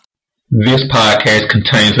This podcast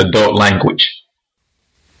contains adult language.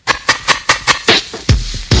 It's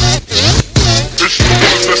the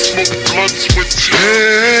ones that smoke blunts with you.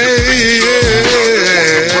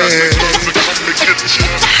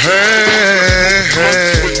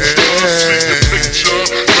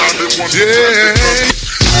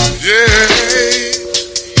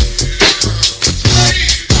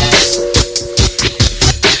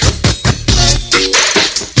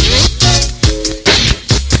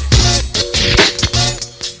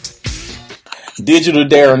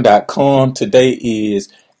 DigitalDarren.com. Today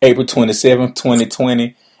is April 27th,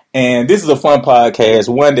 2020. And this is a fun podcast,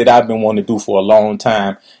 one that I've been wanting to do for a long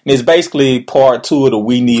time. And it's basically part two of the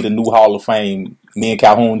We Need a New Hall of Fame me and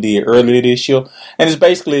Calhoun did earlier this year. And it's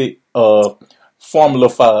basically a formula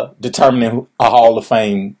for determining a Hall of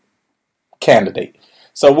Fame candidate.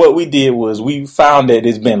 So what we did was we found that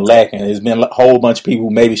it's been lacking. There's been a whole bunch of people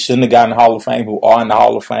who maybe shouldn't have gotten the Hall of Fame, who are in the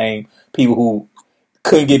Hall of Fame, people who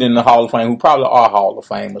couldn't get in the Hall of Fame, who probably are Hall of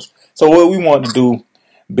Famers. So what we want to do,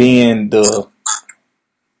 being the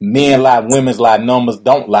men lie, women's lie, numbers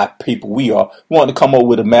don't lie people we are, we want to come up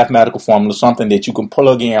with a mathematical formula, something that you can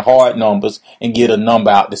plug in hard numbers and get a number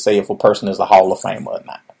out to say if a person is a Hall of Famer or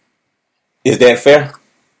not. Is that fair?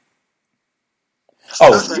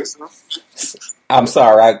 Oh, I'm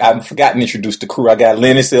sorry, I forgot to introduce the crew. I got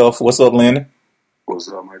Lenny Self. What's up, Lenny? What's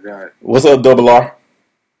up, my guy? What's up, Double R?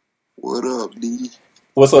 What up, D?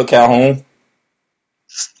 What's up, Calhoun?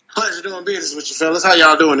 Pleasure doing business with you, fellas. How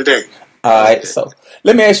y'all doing today? All right, so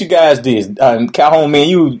let me ask you guys this. Calhoun, man,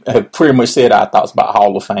 you have pretty much said our thoughts about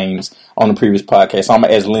Hall of Fames on the previous podcast. So I'm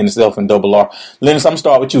going to ask Lenny Self and Double R. Lenny, I'm going to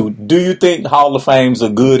start with you. Do you think Hall of Fames are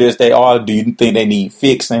good as they are? Do you think they need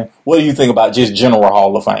fixing? What do you think about just general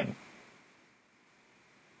Hall of Fame?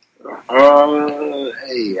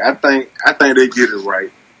 I think they get it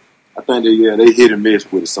right. I think they hit and miss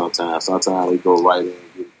with it sometimes. Sometimes they go right in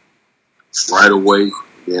and get it right away.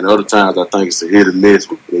 Then other times I think it's a hit and miss.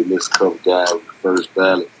 They miss a couple guys with the first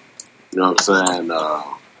ballot. You know what I'm saying?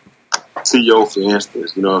 T.O. for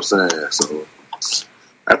instance. You know what I'm saying? So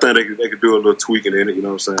I think they could do a little tweaking in it. You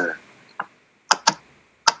know what I'm saying?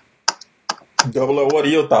 Double R, what are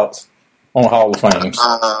your thoughts on Hall of Fames?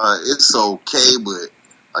 It's okay, but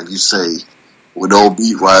like you say, with old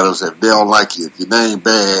beat writers, if they don't like you, if your name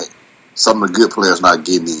bad, some of the good players not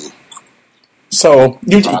getting in. So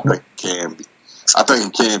I think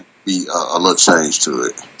it can be a little change to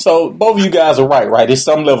it. So both of you guys are right? There's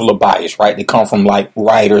some level of bias, right? That come from like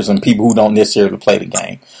writers and people who don't necessarily play the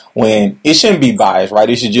game. When it shouldn't be biased, right?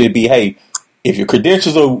 It should just be, hey, if your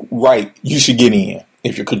credentials are right, you should get in.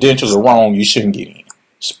 If your credentials are wrong, you shouldn't get in.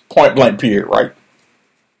 It's point blank period, right?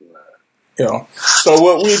 You know. So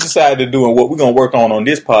what we decided to do and what we're going to work on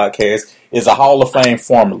this podcast is a Hall of Fame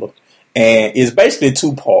formula. And it's basically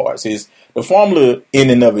two parts. The formula in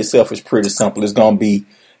and of itself is pretty simple. It's going to be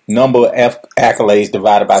number of accolades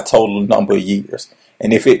divided by total number of years.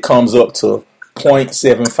 And if it comes up to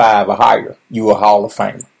 0.75 or higher, you're a Hall of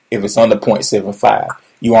Famer. If it's under 0.75,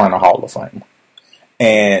 you aren't a Hall of Famer.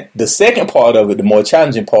 And the second part of it, the more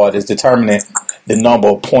challenging part, is determining the number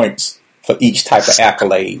of points for each type of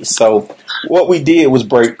accolade. So what we did was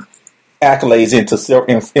break accolades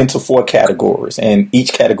into four categories, and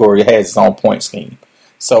each category has its own point scheme.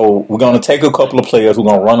 So we're going to take a couple of players, we're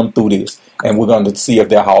going to run them through this, and we're going to see if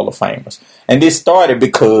they're Hall of Famers. And this started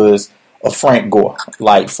because of Frank Gore.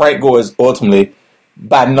 Like, Frank Gore is ultimately,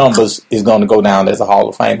 by numbers, is going to go down as a Hall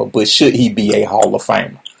of Famer, but should he be a Hall of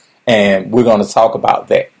Famer? And we're going to talk about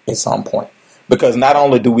that at some point. Because not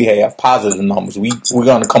only do we have positive numbers, we're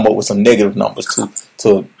going to come up with some negative numbers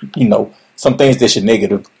to some things that should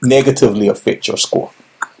negatively affect your score.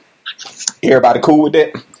 Everybody cool with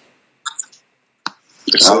that?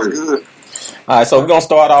 So good. All right, so we're going to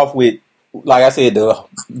start off with, like I said,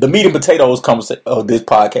 the meat and potatoes of this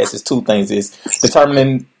podcast is two things. It's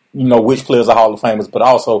determining, which players are Hall of Famers, but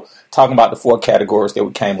also talking about the four categories that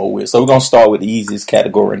we came up with. So we're going to start with the easiest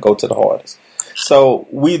category and go to the hardest. So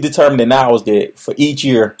we determined now is that for each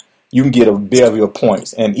year, you can get a bevy of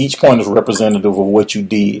points, and each point is representative of what you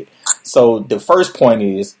did. So the first point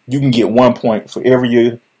is you can get 1 point for every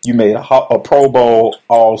year you made a Pro Bowl,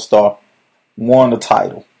 All-Star, won a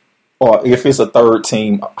title, or if it's a third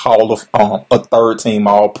team third team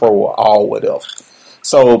All-Pro or all whatever.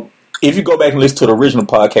 So if you go back and listen to the original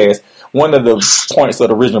podcast, one of the points of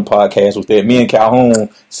the original podcast was that me and Calhoun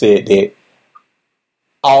said that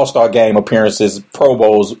All-Star game appearances, Pro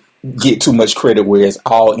Bowls get too much credit, whereas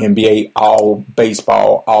all NBA, all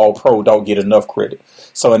baseball, all pro don't get enough credit.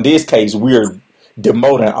 So in this case, we're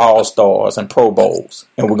demoting All-Stars and Pro Bowls,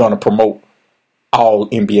 and we're going to promote all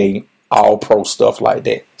NBA all pro stuff like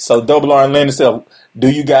that. So Double R and Lenny said, do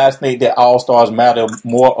you guys think that all stars matter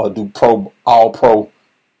more, or do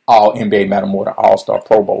all NBA matter more than all star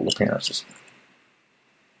Pro Bowl appearances?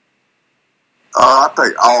 I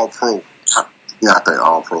think all pro. Yeah, I think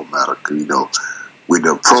all pro matter. Cause with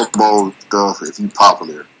the Pro Bowl stuff, if you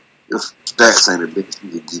popular, your stats ain't the best.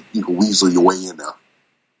 You can weasel your way in there.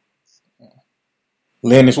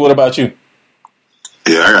 Lennox, what about you?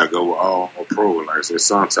 Yeah, I gotta go with all pro. Like I said,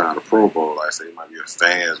 sometimes the Pro Bowl, like I said, it might be a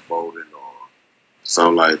fans voting or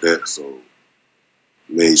something like that. So,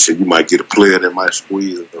 I mean, you might get a player that might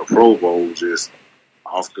squeeze the Pro Bowl just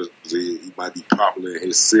off because he might be popular in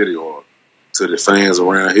his city or to the fans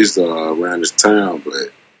around his town.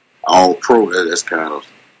 But all pro, that's kind of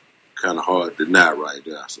hard to deny right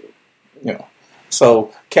there. So, yeah.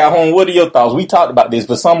 So, Calhoun, what are your thoughts? We talked about this,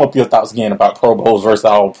 but sum up your thoughts again about Pro Bowls versus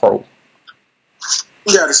all pro.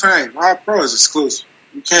 Yeah, the same. All pro is exclusive.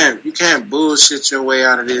 You can't bullshit your way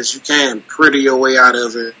out of this. You can't pretty your way out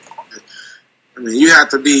of it. I mean, you have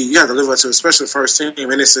to live up to, especially first team,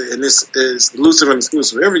 and it's elusive and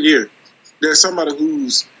exclusive. Every year, there's somebody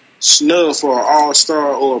who's snubbed for an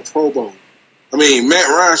All-Star or a Pro Bowl. I mean, Matt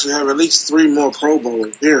Ryan should have at least 3 more Pro Bowl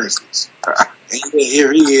appearances. And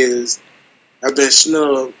here he is. I've been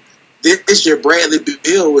snubbed. This year, Bradley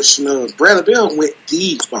Beal was snubbed. Bradley Beal went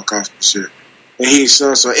deep off this year. And he's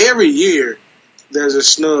snubbed. So every year, there's a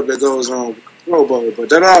snub that goes on with Pro Bowl. But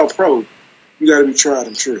that all pro, you got to be tried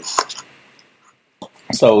and true.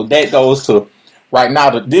 So that goes to, right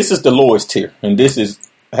now, this is the lowest tier. And this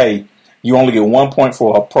is, hey, you only get 1 point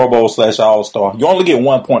for a Pro Bowl / All-Star. You only get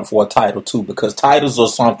 1 point for a title, too, because titles are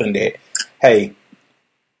something that, hey,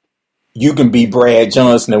 you can be Brad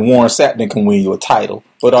Johnson and Warren Sappman can win you a title,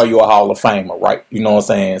 but are you a Hall of Famer, right? You know what I'm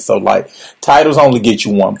saying? So, like, titles only get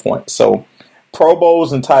you 1 point. So, Pro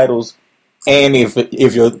Bowls and titles, and if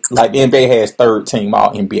you're, like, the NBA has third team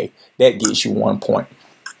All-NBA, that gets you 1 point.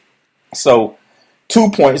 So,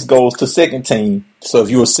 2 points goes to second team. So if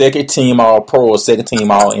you're a second team All-Pro or second team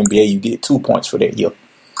All-NBA, you get 2 points for that year.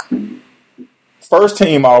 First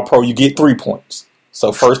team All-Pro, you get 3 points.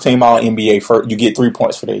 So first team All-NBA, you get 3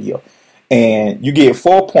 points for that year. And you get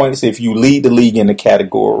 4 points if you lead the league in the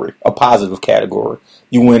category, a positive category.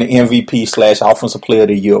 You win an MVP / Offensive Player of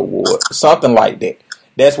the Year award, something like that.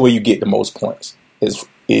 That's where you get the most points,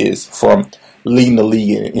 is from leading the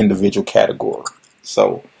league in an individual category.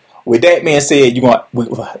 So, with that being said,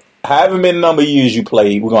 however many number of years you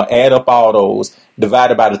played, we're going to add up all those,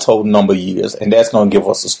 divided by the total number of years, and that's going to give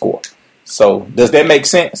us a score. So, does that make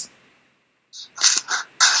sense?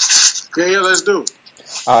 Yeah, let's do it.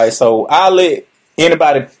 All right, so I'll let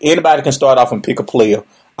anybody can start off and pick a player.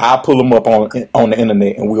 I'll pull them up on the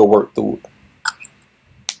internet, and we'll work through it.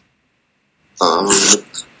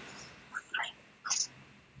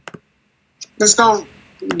 Let's go.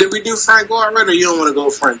 Did we do Frank Gore already, or you don't want to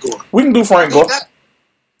go Frank Gore? We can do Frank Gore.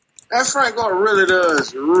 That Frank Gore really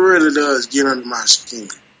does get under my skin.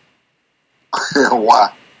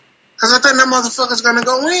 Why? Because I think that motherfucker's going to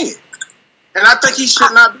go in. And I think he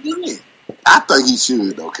should not be in. I think he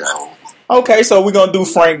should, okay. Okay, so we're going to do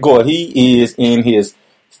Frank Gore. He is in his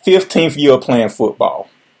 15th year playing football.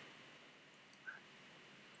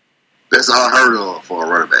 That's unheard of for a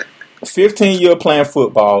running back. 15 year playing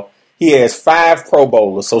football. He has 5 Pro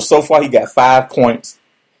Bowlers. So far he got 5 points.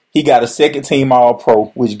 He got a second team All-Pro,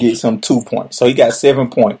 which gets him 2 points. So he got 7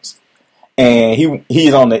 points. And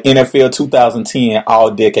he's on the NFL 2010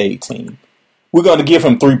 All-Decade team. We're going to give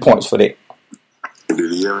him 3 points for that.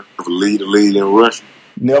 Did he ever lead the league in rushing?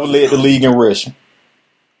 Never led the league in rushing.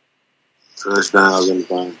 Touchdowns,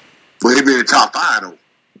 anything. But he be in the top 5, though.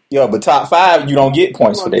 Yeah, but top 5, you don't get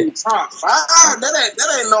points for that. Top 5?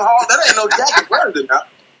 That ain't no Jackie Worthy now.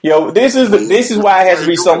 Yo, this is why it has to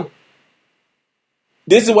be some.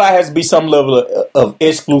 This is why it has to be some level of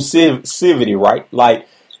exclusivity, right? Like,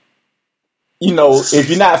 you know, if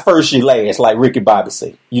you're not first, you're last, like Ricky Bobby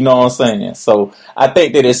said. You know what I'm saying? So I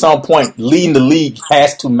think that at some point, leading the league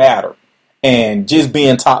has to matter, and just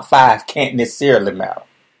being top 5 can't necessarily matter.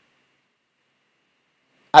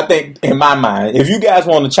 I think, in my mind, if you guys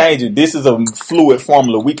want to change it, this is a fluid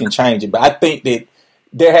formula. We can change it, but I think that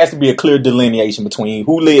there has to be a clear delineation between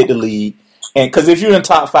who led the league, and because if you're in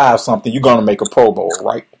top 5 something, you're going to make a Pro Bowl,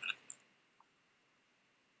 right?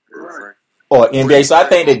 Or NBA. So I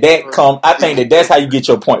think that's how you get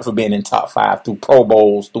your point for being in top 5, through Pro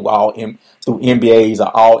Bowls, through NBAs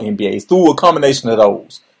or all NBAs, through a combination of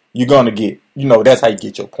those. You're going to get, that's how you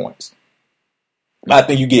get your points. I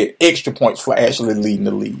think you get extra points for actually leading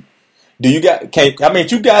the league. You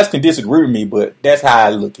guys can disagree with me, but that's how I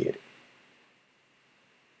look at it.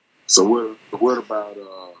 So what about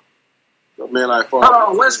Man, like Hold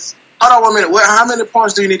on 1 minute. How many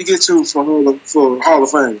points do you need to get to for Hall of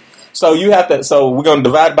Fame? So you have to. So we're gonna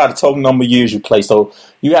divide by the total number of years you play. So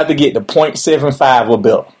you have to get the .75 or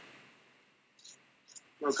better.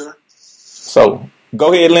 Okay. So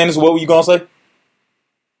go ahead, Lennox. What were you gonna say?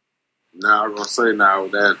 Now I'm gonna say now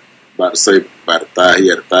that about to say by the time he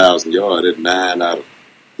had 1,000 yards, that's 9 out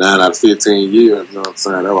of 15 years. You know what I'm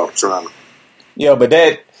saying? That's what I'm trying to. Yeah, but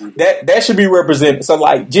that should be represented. So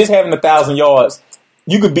like just having 1,000 yards,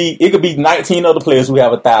 it could be 19 other players who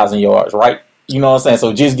have 1,000 yards, right? You know what I'm saying?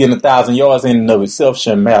 So just getting 1,000 yards in and of itself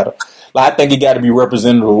shouldn't matter. Like I think it got to be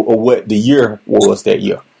representative of what the year was that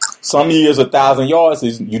year. Some years 1,000 yards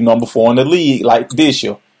is you number 4 in the league, like this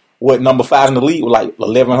year. What number 5 in the league was like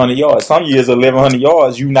 1,100 yards. Some years 1,100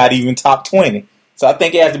 yards, you not even top 20. So I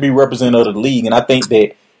think it has to be representative of the league, and I think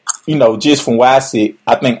that just from where I sit,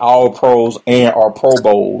 I think all pros and our Pro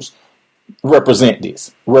Bowls represent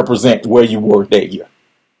where you were that year.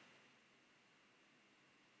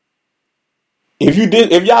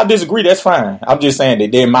 If y'all disagree, that's fine. I'm just saying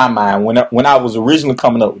that in my mind, when I was originally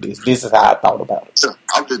coming up with this is how I thought about it.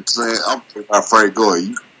 I'm just saying, I'm afraid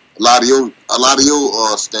going. A lot of your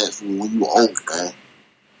stats from when you were old, man.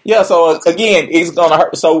 Yeah, so again, it's gonna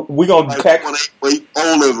hurt. So we're gonna like when you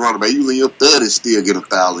old as running back, you in your 30s still get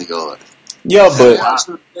 1,000 yards. Yeah, but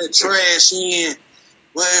that trash in.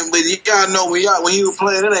 But y'all know when he was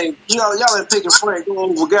playing, it ain't y'all ain't picking Frank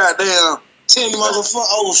over goddamn 10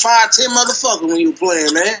 motherfuckers when you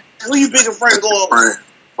playing, man. Who you picking Frank over?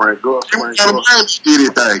 Frank Gore. Did his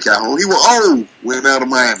thing, Calhoun. He was old when out of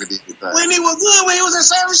Miami did his thing. When he was good, when he was in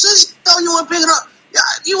San Francisco, you weren't picking up.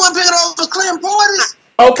 You weren't picking up the Clinton Portis.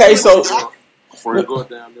 Okay, so Frank Gore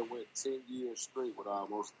down there went 10 years straight with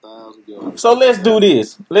almost 1,000 yards. So let's do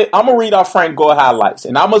this. I'm gonna read off Frank Gore highlights,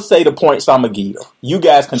 and I'm gonna say the points I'm gonna give. You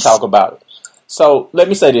guys can talk about it. So let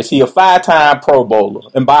me say this: he a 5-time Pro Bowler,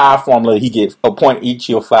 and by our formula, he gets a point each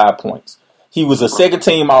year, 5 points. He was a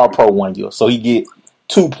second-team All-Pro 1 year, so he get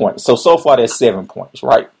 2 points. So far that's 7 points,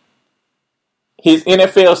 right? His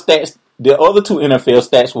NFL stats, the other 2 NFL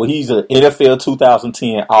stats, well, he's an NFL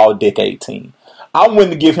 2010 All-Decade team. I'm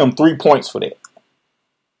willing to give him 3 points for that.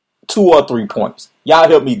 2 or 3 points. Y'all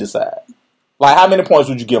help me decide. Like, how many points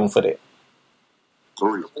would you give him for that?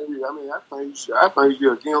 3. I mean, I think you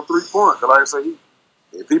should give him 3 points. Like I say,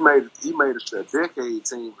 if he made a decade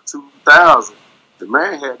team for 2000, the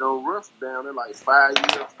man had no rough down there like 5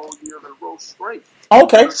 years, 4 years in a row straight.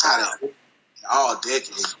 Okay. All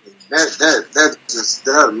decade.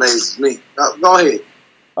 That amazes me. Go ahead.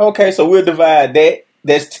 Okay, so we'll divide that.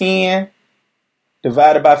 That's 10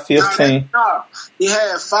 divided by 15. No, he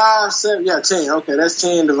had 5, 7. Yeah, 10. Okay, that's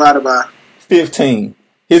 10 divided by 15.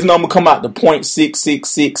 His number come out to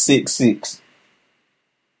 .66666.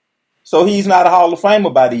 So he's not a Hall of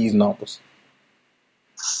Famer by these numbers.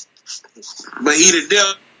 But he the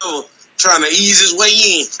devil trying to ease his way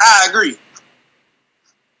in. I agree.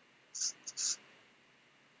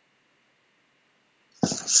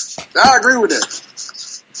 I agree with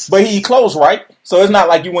that. But he close, right? So it's not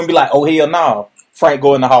like you wouldn't be like, oh, hell no, Frank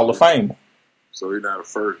go in the Hall of Fame. So he's not a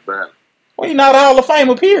first ballot. Well, he's not a Hall of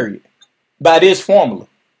Famer, period. By this formula.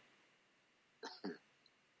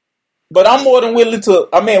 But I'm more than willing to,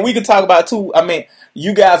 we could talk about too.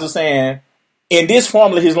 You guys are saying, in this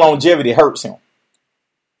formula, his longevity hurts him.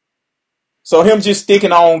 So him just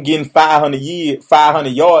sticking on getting 500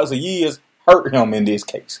 yards a year hurt him in this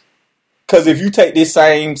case. Because if you take this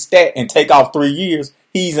same stat and take off 3 years,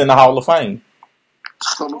 he's in the Hall of Fame.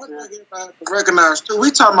 Recognize too,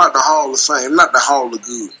 we talking about the Hall of Fame, not the Hall of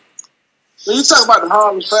Good. When you talk about the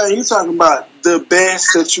Hall of Fame, you talking about the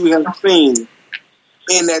best that you have seen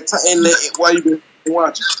in that while you've been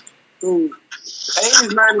watching. 80s,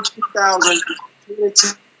 90s, 2000s,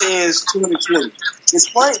 2010s, 2020. It's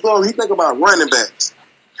Frank Gore. You think about running backs.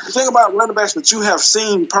 You think about running backs that you have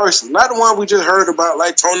seen personally, not the one we just heard about,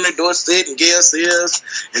 like Tony Dorsett and Gail Sayers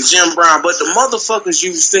and Jim Brown, but the motherfuckers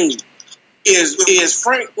you've seen. Is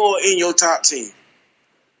Frank Gore in your top 10?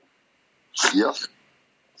 Yep.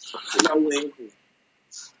 No way.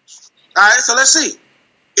 All right, so let's see.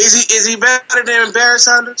 Is he better than Barry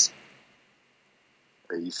Sanders?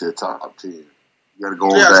 Hey, you said top 10. You got to go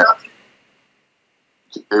on that.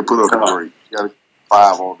 They put up a 3. You got to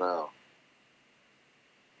 5 on down.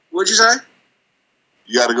 What'd you say?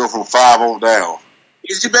 You got to go from 5 on down.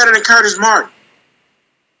 Is he better than Curtis Martin?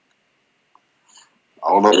 I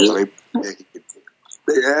don't know.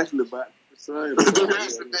 They asked me about the same.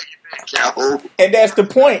 And that's the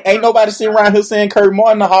point. Ain't nobody sitting around here saying Kurt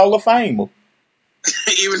Martin the Hall of Famer.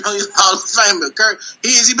 Even though he's a Hall of Famer.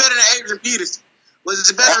 Is he better than Adrian Peterson? Was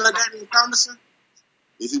he better than Daniel Thomason?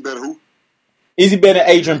 Is he better who? Is he better than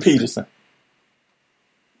Adrian Peterson?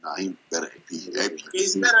 Nah, he better than P.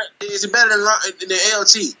 Is he better than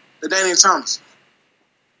LT, the Daniel Thomas?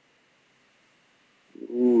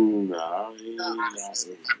 Nah.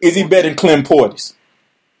 Is he better than Clem Portis?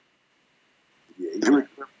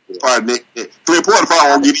 Probably Clint Porter probably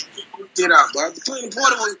won't get it. Get out, bro. Clint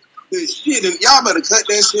Porter was good shit, and y'all better cut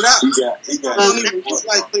that shit out. He got Don't even look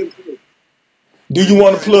like Clint Porter. Do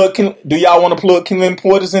y'all want to plug Clem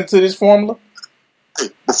Portis into this formula? Hey,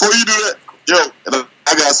 before you do that, and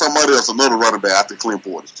I got somebody else, another running back after Clint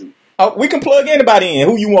Portis too. We can plug anybody in.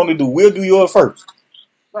 Who you want to do? We'll do yours first.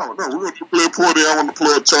 No, we're going to play Porter. I want to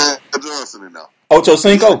plug Chad Johnson in now. Ocho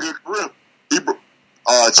Cinco. Good career.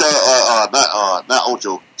 Not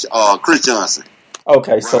Ocho. Chris Johnson.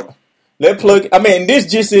 Okay, so let's plug. I mean, this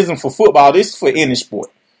just isn't for football. This is for any sport.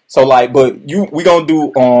 So we gonna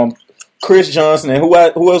do Chris Johnson and who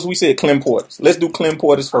else we said Clem Portis. Let's do Clem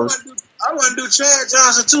Portis first. I want to do Chad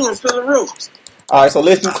Johnson too and Phillip Rivers. All right, so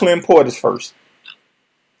let's do Clem Portis first.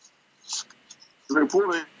 Clint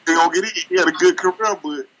Porter ain't gonna get it. He had a good career,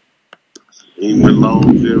 but he went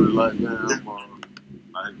longevity like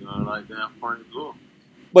damn Frank Gore.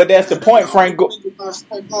 But that's the point, Frank Gore.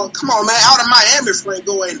 Come on, man. Out of Miami, Frank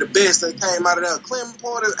Gore ain't the best that came out of there. Clem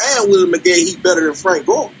Portis and Willie McGahee, he better than Frank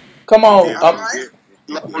Gore. Come on.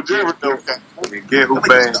 Get who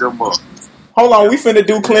banged them up. Hold on, we finna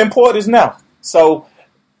do Clem Portis now. So,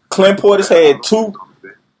 Clem Portis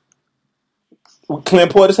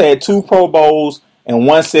had two Pro Bowls and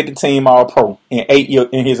 1 second team All Pro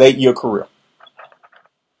in his 8-year career.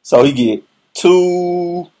 So he get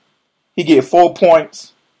 4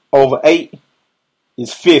 points over 8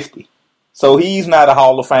 is 50. So he's not a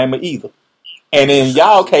Hall of Famer either. And in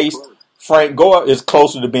y'all case, Frank Gore is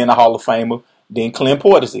closer to being a Hall of Famer than Clem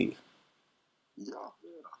Portis is.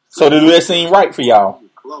 So do that seem right for y'all?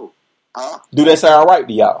 close. Do that sound right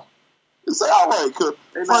to y'all? It sound right, because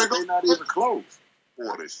They're not even close.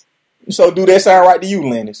 Portis. So do that sound right to you,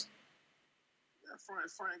 Lennox? Yeah,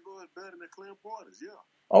 Frank Gore is better than Clem Portis, yeah.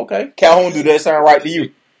 Okay. Calhoun, do that sound right to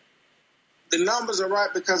you? The numbers are right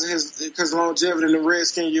because longevity in the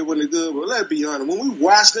Redskins year wasn't good. But let's be honest, when we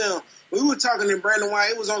watched them, when we were talking to Brandon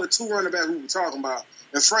White, it was only 2 running backs we were talking about,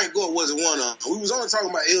 and Frank Gore wasn't one of them. We was only talking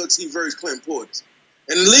about LT versus Clem Portis.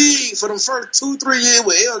 In the league for the first 2-3 years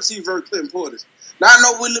with LT versus Clem Portis. Not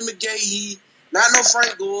no Willie McGahee, not no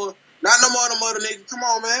Frank Gore, not no more of them other niggas. Come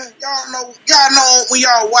on, man. Y'all know when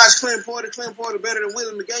y'all watch Clem Portis better than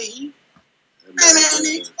Willie McGahee. Man, that ain't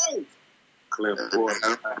even close. Clem Portis. They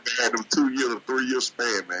had them 2 year or 3 year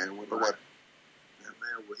span, man. What? That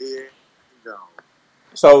man was here and gone.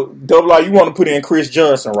 So, Double R, you want to put in Chris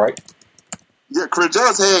Johnson, right? Yeah, Chris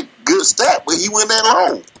Johnson had good stat, but he went that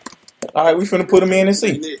long. All right, we finna put him in and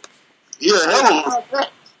see. Yeah, hell of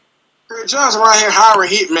Chris Johnson right here hiring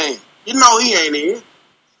Hitman. You know he ain't in.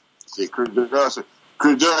 Shit, Chris Johnson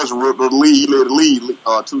ripped the lead, led the lead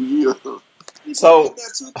 2 years. So,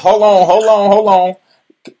 hold on.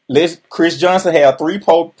 Chris Johnson had 3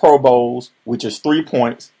 Pro Bowls, which is 3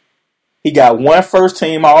 points. He got 1 first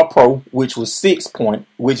team All Pro, which was 6 points,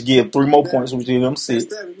 which give 3 more points, which give them 6.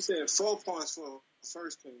 You said 4 points for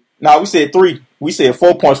first team. No, we said 3. We said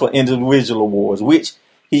 4 points for individual awards, which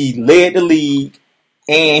he led the league,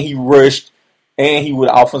 and he rushed, and he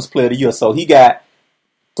was Offensive Player of the Year. So he got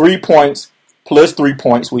 3 points plus 3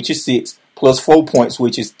 points, which is 6, plus 4 points,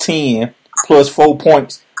 which is 10, plus 4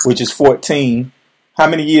 points, which is 14. How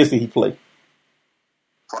many years did he play?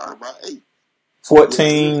 Probably about 8.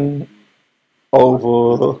 14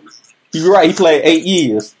 over... You're right, he played 8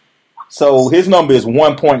 years. So his number is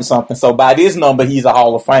 1 point something. So by this number, he's a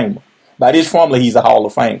Hall of Famer. By this formula, he's a Hall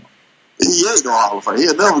of Famer. He ain't no Hall of Fame.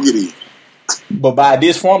 He'll never get in. But by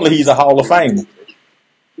this formula, he's a Hall of Famer.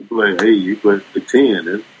 He played 8. He played 10,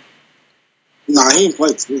 then. Nah, he ain't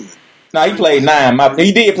played 10. No, he played 9.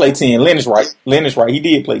 He did play 10. Lennox right. He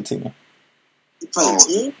did play 10. He played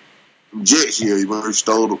 10? Jets here, he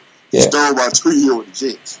stole them. He Yeah. stole about 2 years with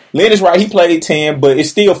the Jets. Lennox right. He played 10, but it's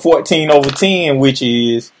still 14 over 10, which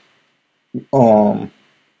is give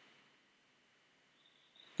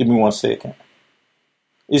me 1 second.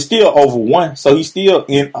 It's still over 1, so he's still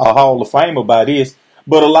in a Hall of Famer by this.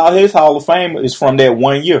 But a lot of his Hall of Famer is from that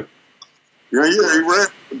 1 year. Yeah, he ran.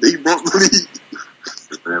 He broke the league.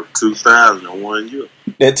 2001 year.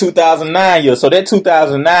 That 2009 year. So that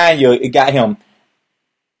 2009 year, it got him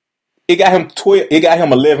 12. It got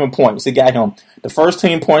him 11 points. It got him the first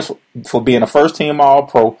team points for being a first team All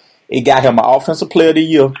Pro. It got him an Offensive Player of the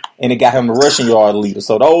Year, and it got him the rushing yard leader.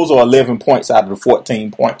 So those are 11 points out of the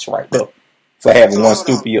 14 points right there for having one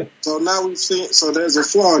stupid year. So now we've seen. So there's a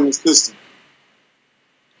flaw in the system.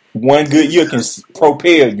 one good year can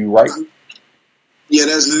propel you, right? Yeah,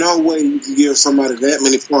 there's no way you can give somebody that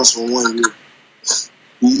many points for 1 year.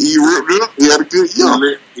 He ripped up. He had a good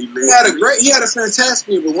year. He had a fantastic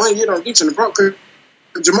year, but 1 year don't get you in the pro. Cause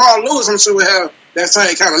Jamal Lewis, I'm sure, will have that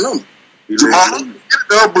same kind of number. Jamal,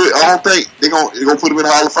 but I don't think they're gonna put him in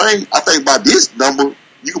the Hall of Fame. I think by this number,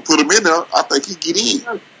 you can put him in there. I think he get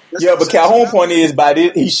in. Yeah, but Calhoun's point is by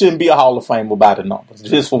this, he shouldn't be a Hall of Famer by the numbers,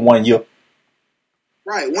 just for 1 year.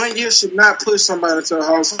 Right, 1 year should not push somebody to a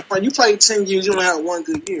Hall of Fame. You played 10 years, you only have one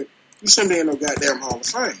good year. You shouldn't be in no goddamn Hall of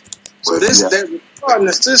Fame. So that's part of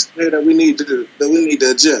the system here that we need to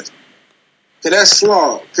adjust. Cause that's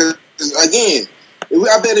flawed. Cause again,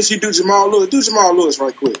 I bet if you do Jamal Lewis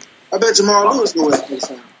right quick. I bet Jamal Lewis go at this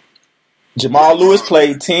time. Jamal Lewis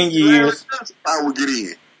played 10 years. I would get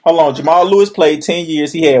in. Hold on, Jamal Lewis played 10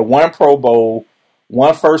 years. He had 1 Pro Bowl,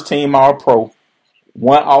 1 first team All Pro,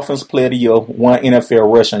 1 Offensive Player of the Year, 1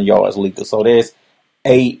 NFL rushing yards leader. So that's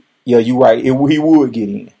 8. Yeah, you're right. He would get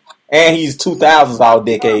in. And he's 2000s all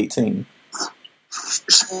decade team.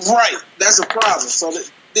 Right. That's a problem. So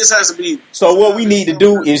this has to be. So what we need to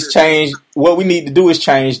do is change. We need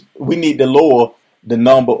to lower the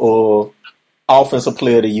number of Offensive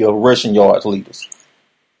Player of the Year rushing yards leaders.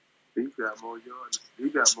 He got more yards. He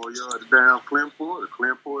got more yards down Clint Porter.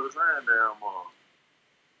 Clint Porter's hand down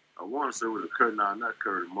I want to say with not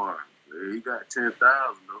Curry Martin. He got 10,000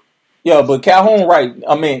 though. Yeah, but Calhoun, right?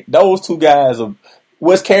 I mean, those two guys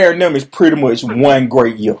what's carrying them is pretty much one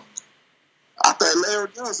great year. I think Larry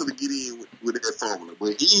Johnson to get in with that formula,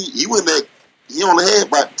 but he went that. He only had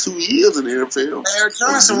about 2 years in the NFL. Larry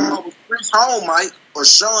Johnson was Chris Home, Mike, or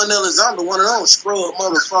Sean Alexander, one of those scrub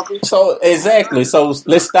motherfuckers. So exactly. So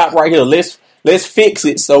let's stop right here. Let's fix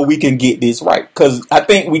it so we can get this right. Because I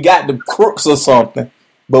think we got the crooks or something,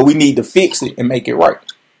 but we need to fix it and make it right.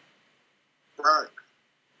 Right.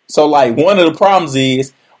 So like one of the problems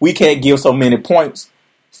is we can't give so many points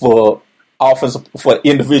for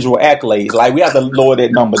individual accolades. Like we have to lower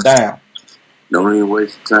that number down. Don't even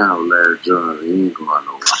waste your time, Larry Johnson. He ain't going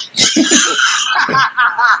nowhere.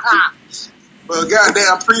 Well,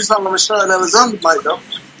 goddamn, Priest Home and Sean Alexander might though.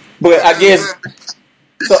 But I guess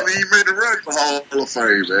He made the record for Hall of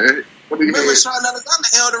Fame, man. Remember Sean Alexander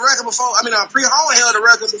held the record before. Priest Home held the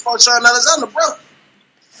record before Sean Alexander broke.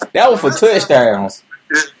 that was for touchdowns.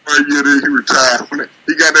 Yeah, he retired.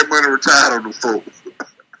 He got that money retired on the folk.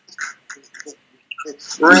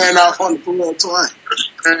 Ran off on the pool twice.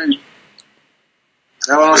 That's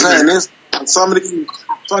what I'm saying. Some of these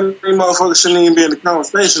motherfuckers shouldn't even be in the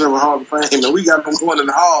conversation of a Hall of Fame. And we got them going in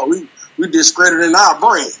the hall. We discrediting our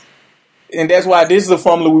brand. And that's why this is a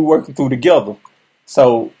formula we're working through together.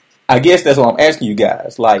 So I guess that's what I'm asking you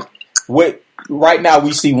guys. Like, what right now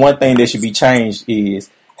we see one thing that should be changed is,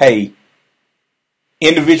 hey,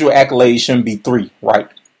 individual accolades shouldn't be 3, right?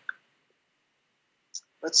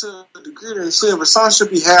 That's a degree that said, but some should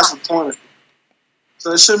be half a point.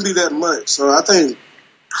 So it shouldn't be that much. So I think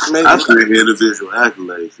maybe I think individual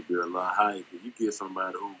accolades should be a lot higher. Because you get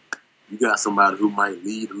somebody who might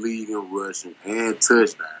lead the league in rushing and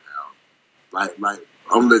touchdown. Like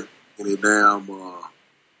I'm looking at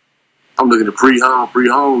I'm looking at Pre-Home.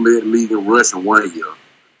 Pre-Home led the league in rushing 1 year.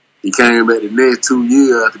 He came back the next 2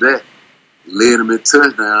 years after that, led him in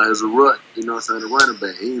touchdown as a rush. You know what I'm saying? The running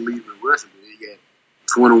back. He ain't leading in rushing, but he got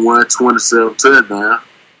 21, 27 touchdowns.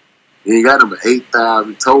 He ain't got him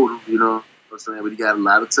 8,000 total, you know what I'm saying? But he got a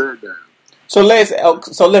lot of touchdowns. So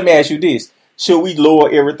let me ask you this. Should we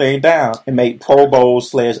lower everything down and make Pro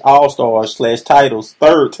Bowls / All-Stars / titles,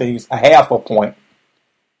 third teams, a half a point?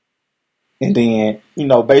 And then,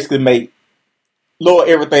 basically lower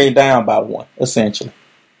everything down by 1, essentially.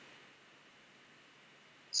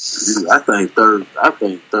 I think third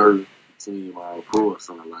team All Pro or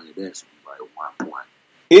something like that should be like 1 point.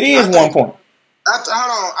 It is 1 point.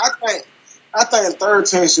 I think third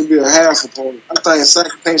team should be a half a point. I think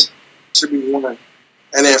second team should be 1.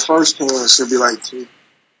 And then first team should be like 2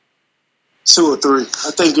 or 3.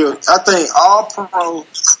 I think all pro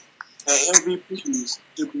and MVPs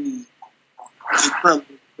should be criminal.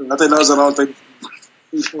 I think those are the only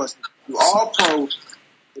things. You all pro,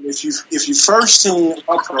 and if you first team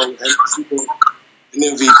all pro, and you go an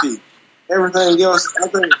MVP. Everything else, I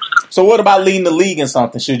think. So what about leading the league in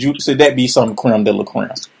something? Should that be something creme de la creme?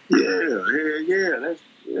 Yeah.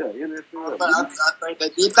 I think they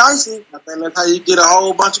get dicey. I think that's how you get a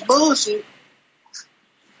whole bunch of bullshit.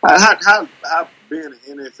 How being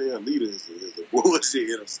an NFL leader is a bullshit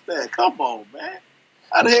in a stat? Come on, man.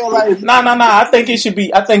 How the hell No. I think it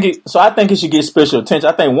should get special attention.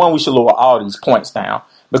 I think we should lower all these points down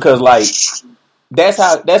because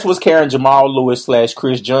that's what's carrying Jamal Lewis /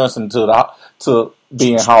 Chris Johnson to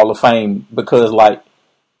being Hall of Fame, because like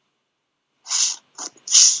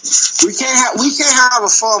we can't have a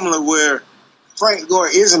formula where Frank Gore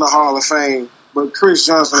isn't a Hall of Fame, but Chris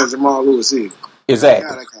Johnson and Jamal Lewis is.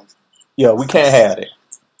 Exactly. Yeah, we can't have it.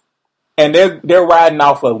 And they're riding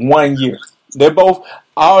off of 1 year. They're both,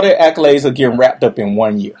 all their accolades are getting wrapped up in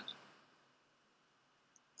 1 year.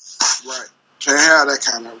 Right. Can't have that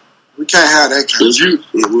kind of. We can't have that kind of.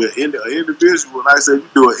 With an individual, like I said, you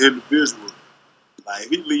do an individual. Like if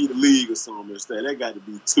he lead the league or something, that got to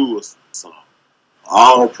be 2 or something.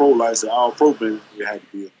 All pro, like I said, all pro, it had to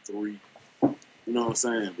be a 3. You know what I'm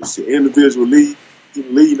saying? But shit, individual lead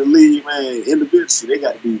the league, man. Individual, shit, they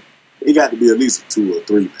got to be at least a 2 or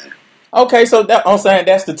 3, man. Okay, so I'm saying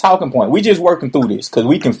that's the talking point. We just working through this because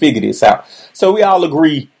we can figure this out. So we all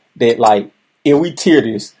agree that like if we tier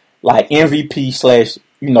this, like MVP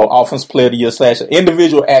 / offensive player of the year /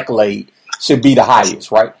 individual accolade should be the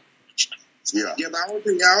highest, right? Yeah. Yeah, but I don't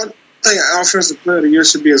think offensive player of the year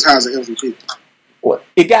should be as high as an MVP. Well,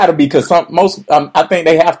 it got to be because I think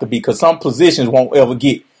they have to be because some positions won't ever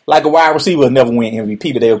get, like a wide receiver will never win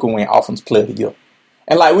MVP, but they'll go win offensive player of the year.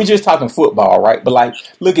 And like we're just talking football, right? But like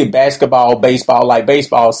look at basketball, baseball. Like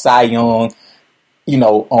baseball, Cy Young.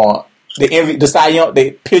 The Cy Young,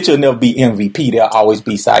 the pitcher will never be MVP. They'll always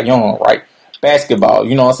be Cy Young, right? Basketball,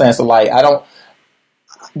 you know what I'm saying? So like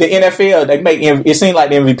the NFL, they make it seems like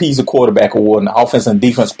the MVP is a quarterback award and the offense and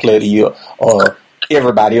defense player of the year or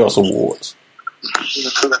everybody else awards.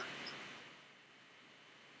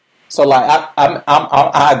 So like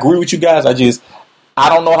I agree with you guys. I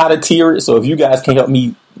don't know how to tier it. So if you guys can help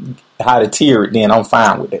me how to tier it, then I'm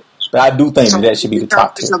fine with it. But I do think that should be the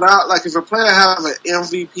top tier. So like if a player have an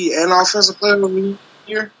MVP and offensive player of the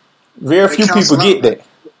year, very few people get that.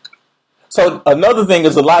 So another thing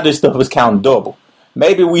is a lot of this stuff is counting double.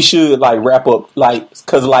 Maybe we should like wrap up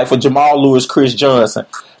because for Jamal Lewis, Chris Johnson,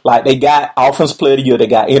 like they got offensive player of the year, they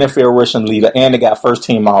got NFL rushing leader, and they got first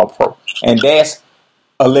team All Pro, and that's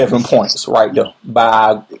 11 points right there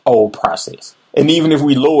by old process. And even if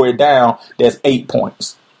we lower it down, that's 8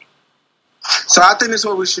 points. So I think that's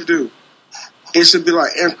what we should do. It should be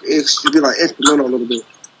like incremental a little bit.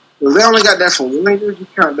 If they only got that for 1 year, you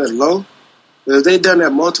count that low. But if they done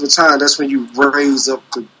that multiple times, that's when you raise up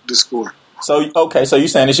the score. So so you're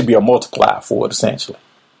saying it should be a multiplier for it essentially.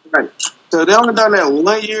 Right. So if they only done that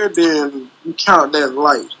 1 year, then you count that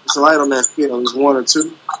light. It's a light on that scale. It's 1 or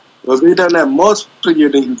 2. But if they done that multiple year,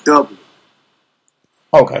 then you double it.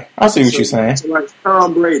 Okay, I see what you're saying. So like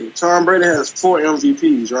Tom Brady. Tom Brady has 4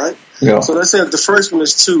 MVPs, right? Yeah. So let's say if the first one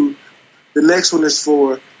is 2, the next one is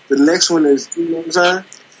 4, the next one is, you know what I'm saying?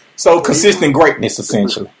 So consistent greatness,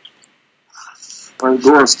 essentially. Frank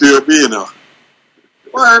Gore still being there.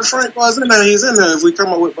 Well, Frank was in there. He's in there. If we come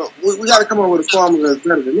up with, we got to come up with a formula that's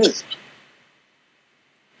better than this.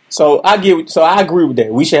 So I agree with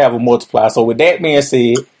that. We should have a multiplier. So with that being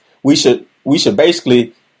said, we should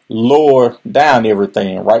basically lower down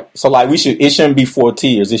everything, right? So like it shouldn't be 4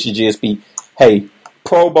 tiers. It should just be, hey,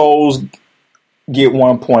 Pro Bowls get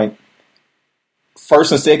 1 point.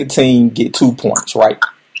 First and second team get 2 points, right?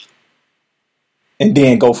 And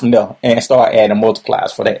then go from there and start adding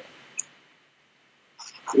multipliers for that.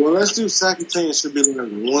 Well, let's do second team should be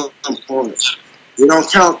like 1 point. We don't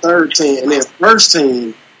count third team, and then first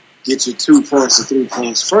team get you 2 points or 3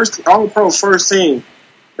 points. All Pro first team,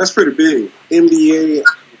 that's pretty big. NBA,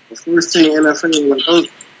 first team, NFL, those.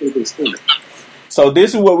 So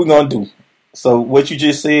this is what we're gonna do. So what you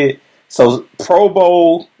just said. So Pro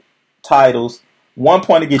Bowl titles, 1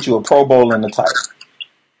 point to get you a Pro Bowl and a title.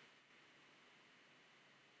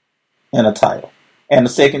 And the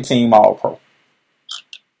second team All Pro.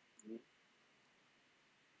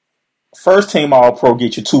 First team All Pro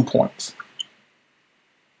get you 2 points.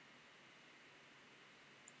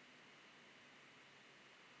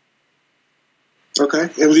 Okay.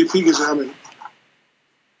 MVP gets you how many?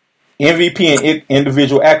 MVP and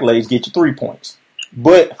individual accolades get you 3 points.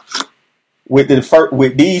 But with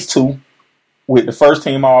these two, with the first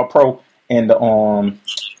team All Pro and the MVP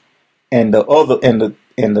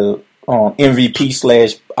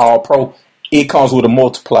 / All Pro, it comes with a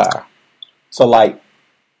multiplier. So like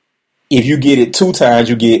if you get it 2 times,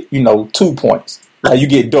 you get 2 points. Like you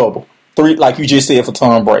get double 3, like you just said for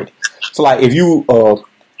Tom Brady. So like if you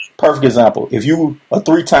perfect example, if you a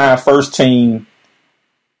 3-time first team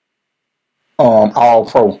All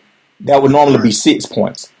Pro, that would normally be 6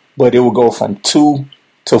 points, but it would go from 2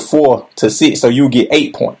 to 4 to 6, so you get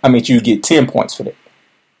 8 points. I mean, you get 10 points for that.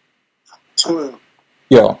 12.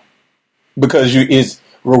 Yeah, because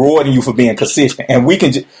rewarding you for being consistent. And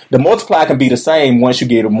the multiplier can be the same once you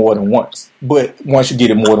get it more than once. But once you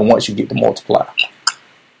get it more than once, you get the multiplier.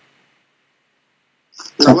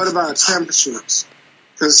 Now, what about championships?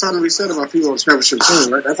 Because something to be said about people on championship teams,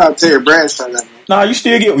 right? That's how Terry Bradshaw got. No, you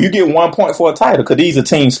still get 1 point for a title because these are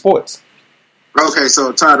team sports. Okay,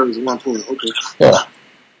 so a title is 1 point. Okay. Yeah.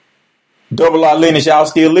 Double R Lennox, y'all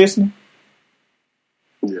still listening?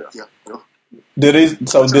 Yeah.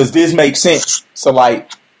 Does this make sense? So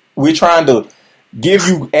like, we're trying to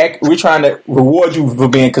we're trying to reward you for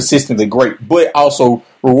being consistently great, but also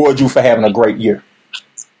reward you for having a great year.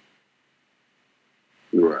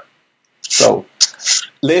 Right. So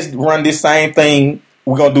let's run this same thing.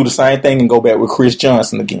 We're gonna do the same thing and go back with Chris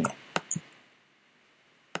Johnson again.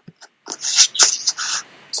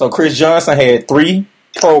 So Chris Johnson had 3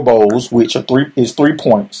 Pro Bowls, which are 3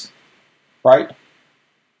 points, right?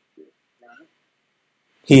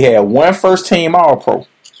 He had 1 first team All Pro,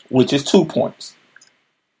 which is 2 points.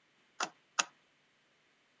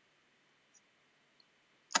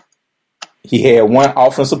 He had 1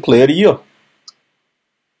 Offensive Player of the Year,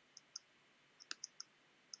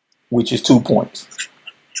 which is 2 points.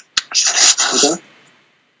 Okay.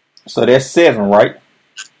 So that's 7, right?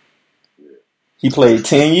 He played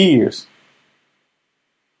 10 years.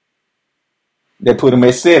 That put him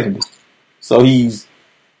at 70. So he's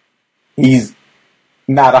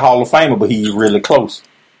not a Hall of Famer, but he's really close.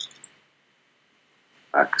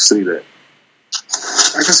 I can see that.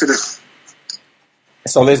 I can see that.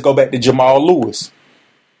 So let's go back to Jamal Lewis.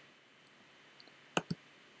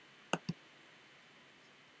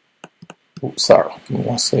 Oops, sorry. Give me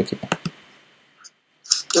 1 second.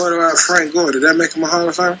 What about Frank Gore? Did that make him a Hall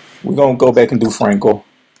of Famer? We're going to go back and do Frank Gore.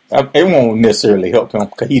 It won't necessarily help him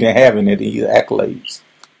because he didn't have any of these accolades.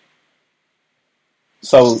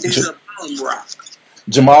 So He's a bum rock.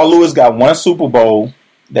 Jamal Lewis got 1 Super Bowl.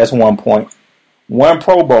 That's 1 point. 1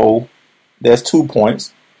 Pro Bowl. That's 2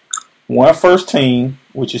 points. 1 first team,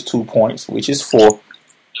 which is 2 points, which is 4.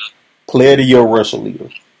 Player of the Year rushing leader,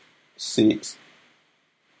 6.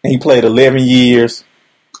 And he played 11 years.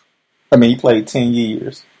 He played 10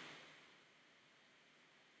 years.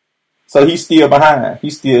 So he's still behind. He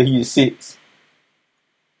is 6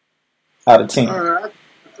 out of 10. All right.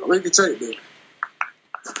 We can take that.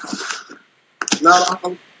 Not a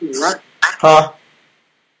Hall of Famer, right? Huh?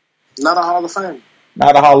 Not a Hall of Famer.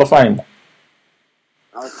 Not a Hall of Famer.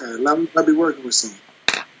 Okay, let me working with some.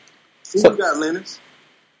 Who So- you got, Lennox?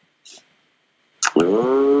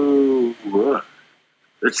 Oh, boy.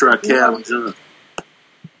 Let's try Calvin Johnson.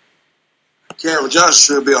 Cameron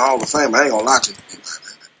Johnson should be a Hall of Famer. I ain't gonna lie to you.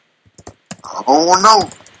 I don't know.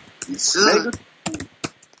 He should.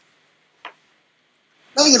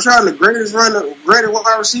 Nigga trying the greatest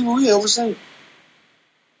wide receiver we ever seen.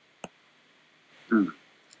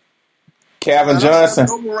 Calvin Johnson.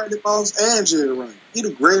 Randy Moss and Jerry Rice. He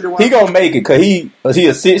the greatest. He gonna make it because he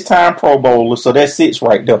a 6-time Pro Bowler, so that's 6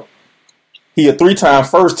 right there. He a 3-time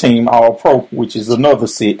first team All Pro, which is another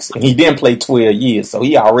 6, and he didn't play 12 years, so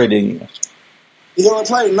he already in. He only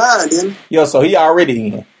played 9, didn't he? Yeah, so he already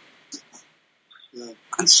in. Yeah,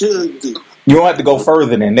 he should be. You don't have to go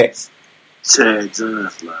further than that. Chad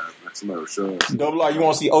Johnson, like somebody was showing. Double R, you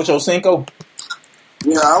want to see Ocho Cinco?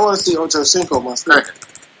 Yeah, I want to see Ocho Cinco myself.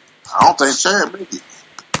 I don't think Chad made it.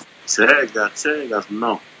 Chad got some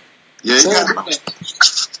no. Yeah, he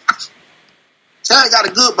Chad got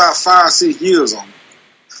a good about 5-6 years on him.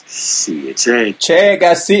 Shit, Chad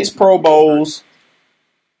got 6 Pro Bowls.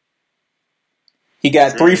 He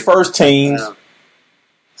got 3 first teams,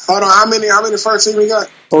 Hold on, how many first team he got?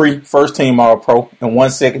 3 first team All Pro, and 1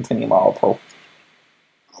 second team All Pro.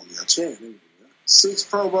 Oh yeah, Chad. 6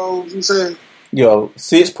 Pro Bowls, you said? Yo,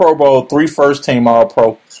 6 Pro Bowl, 3 first team All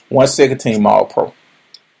Pro, 1 second team All Pro.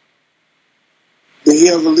 Did he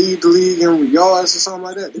ever lead the league in yards or something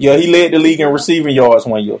like that? Yeah, he led the league in receiving yards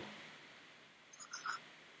 1 year.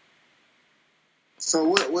 So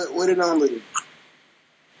what did I lead?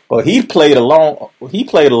 But he played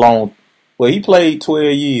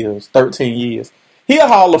 12 years, 13 years. He a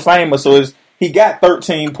Hall of Famer, so he got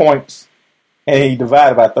 13 points, and he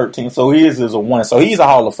divided by 13, so his is a 1. So he's a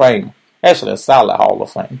Hall of Famer. Actually, a solid Hall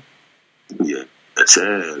of Fame. Yeah,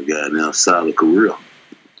 Chad got now solid career.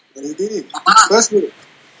 And he did. Especially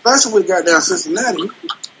with goddamn Cincinnati.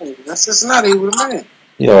 That's Cincinnati, he was a man.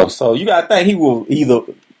 Yeah, so you got to think he will either,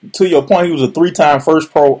 to your point, he was a 3-time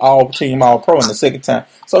first pro all-team All-Pro and the second time.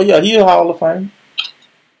 So, yeah, he's a Hall of Fame.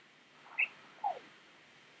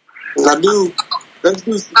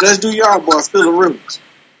 Let's do y'all boy, Phillip Rivers.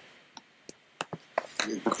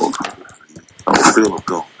 Oh, Phillip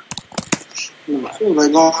go. Phillip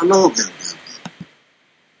ain't going no goddamn.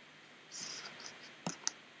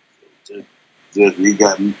 Just he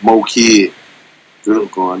got more kids still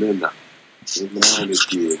going in there. He's behind this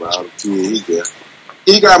kid, but all the kids he got.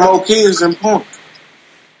 He got more kids than Punk.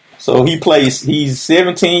 So he's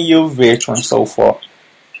 17-year veteran so far.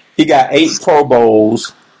 He got 8 Pro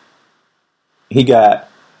Bowls. He got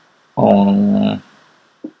NFL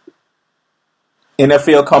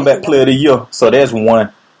Comeback Player of the Year. So that's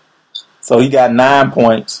 1. So he got 9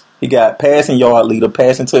 points. He got passing yard leader,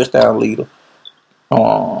 passing touchdown leader.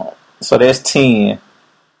 So that's 10.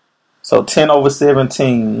 So 10 over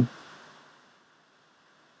 17.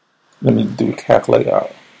 Let me do the calculator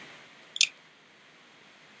out.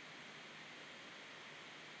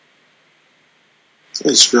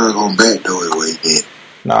 It's sure going back door the way then.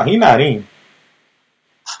 Nah, he not in.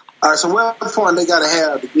 All right, so what point they got to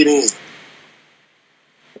have to get in?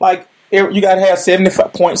 Like, you got to have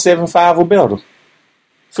 70.75 or better.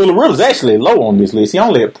 Phillip Rivers actually low on this list. He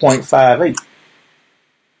only at 0.58.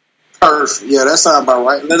 Perfect. Yeah, that sounds about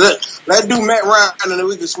right. Let's do Matt Ryan, and then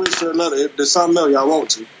we can switch to another. If there's something else y'all want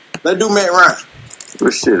to. Let's do Matt Ryan. Well,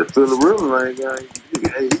 shit, if Phillip Rivers ain't got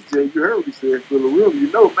hey, you heard what he said, Phillip Rivers, you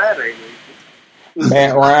know Matt ain't.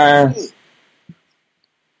 Matt Ryan.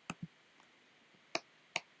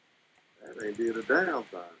 That ain't did a damn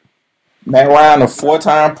thing. Matt Ryan, a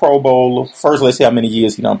 4-time Pro Bowler. First, let's see how many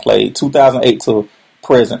years he done played. 2008 to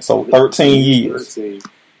present, so 13 years. 13.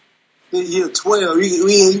 Year 12.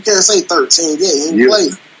 You can't say 13. Yeah, he ain't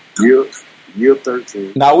played. Year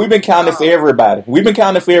 13. Now, we've been counting for everybody.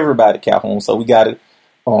 Calhoun, so we got to do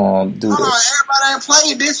this. Everybody ain't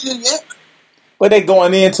played this year yet. But they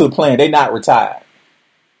going into the plan. They not retired.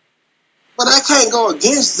 But I can't go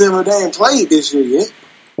against them if they ain't played this year yet.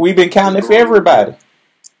 We've been counting for everybody.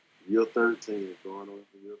 Year 13 is going on to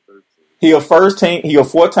year 13. He a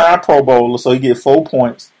 4-time Pro Bowler, so he get 4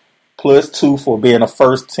 points plus 2 for being a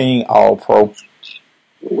first-team All-Pro.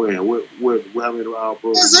 What how many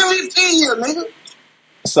All-Pros? It's MVP year, nigga.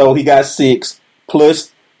 So he got 6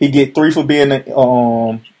 plus he get 3 for being the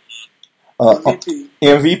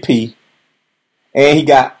MVP, and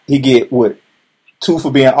he get what 2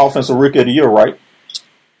 for being Offensive Rookie of the Year, right?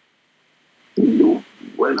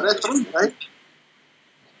 That's 3, right?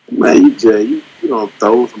 Man, you don't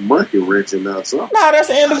throw some monkey wrench in there, something. Nah, that's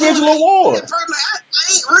an individual award. Rookie of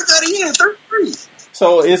the Year, 3.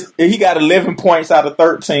 So he got 11 points out of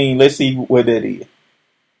 13. Let's see what that is.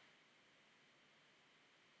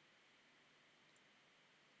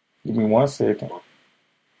 Give me 1 second.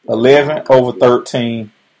 11 over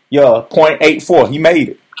 13. Yeah, 0.84. He made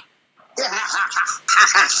it.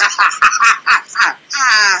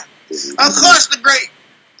 Of course, the great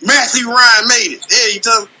Matthew Ryan made it. Yeah, you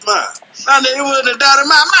talking about? It wouldn't have doubted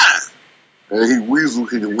my mind. And he weaseled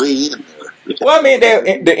his way in there. Well, I mean,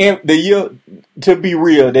 the year, to be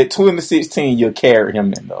real, that 2016 year carried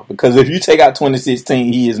him in, though. Because if you take out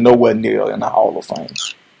 2016, he is nowhere near in the Hall of Fame.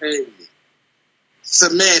 Hey,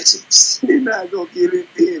 semantics. He's not going to get it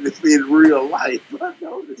in if it's real life. I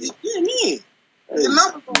know this. Get him in. The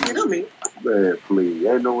number going to get him in. Man, please.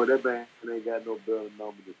 Ain't no way that man ain't got no better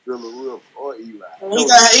number than Phillip Rivers or Eli. He going to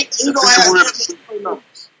have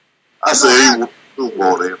numbers. I say he will do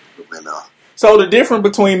more than him now. So the difference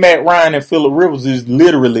between Matt Ryan and Phillip Rivers is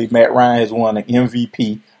literally Matt Ryan has won an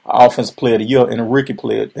MVP, an Offensive Player of the Year, and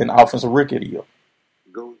an Offensive Rookie of the Year.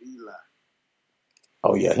 Go Eli.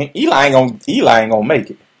 Oh yeah, Eli ain't gonna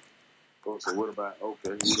make it. Oh, so what about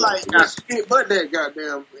Eli got shit but that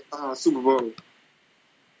goddamn Super Bowl.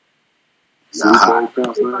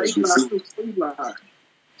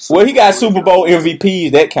 Well, he got Super Bowl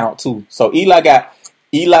MVPs that count too. So Eli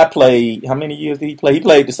played, how many years did he play? He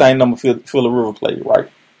played the same number Phillip Rivers played, right?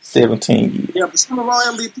 17 years. Yeah, but Super Bowl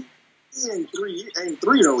MVP ain't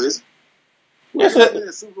 3 though, is it? Yes,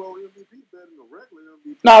 Super Bowl MVP better than a regular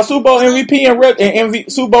MVP. No, Super Bowl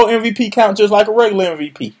MVP Super Bowl MVP count just like a regular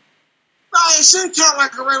MVP. No, it should count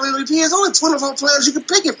like a regular MVP. There's only 24 players you can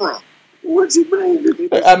pick it from. What you mean?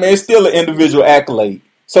 I mean, it's still an individual accolade.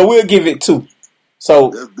 So we'll give it 2.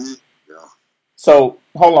 So, That's big. Yeah. so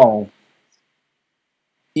hold on.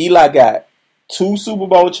 Eli got 2 Super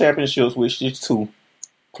Bowl championships, which is 2,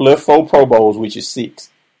 plus 4 Pro Bowls, which is 6.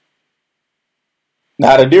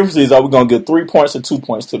 Now the difference is, are we gonna give 3 points or 2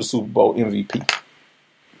 points to the Super Bowl MVP?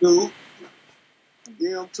 Dude.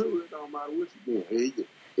 Give him 2. It don't matter what you do.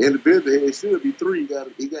 Individually, it should be 3. He got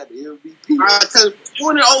the MVP. Because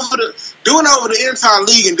doing it over the entire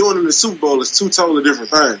league and doing it in the Super Bowl is 2 totally different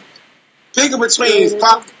things. Picking between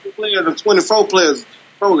 5 players and 24 players is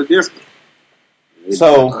totally different.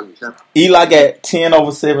 So Eli got 11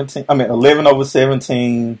 over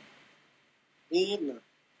 17.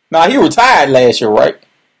 Now he retired last year, right?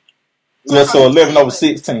 Yeah, so 11 over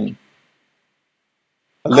 16.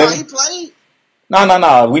 Oh, 11. he played.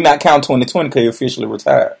 No. We not count 2020 because he officially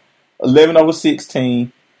retired. 11 over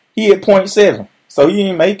 16. He hit .7, so he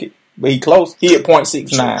didn't make it, but he close. He hit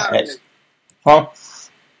 .69 actually. Huh?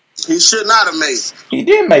 He should not have made it. He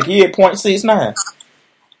did make it. He hit .69.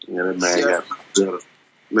 Yeah, that man got better.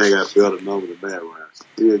 Man got better number than that, right?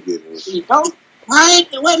 He'll get in. You know? Right?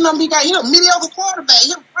 What number he got? He a mediocre quarterback.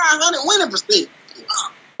 He a 500 winning percent.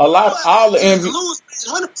 All the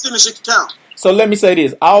MVP. Winning percentage should count. So let me say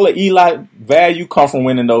this: all the Eli value come from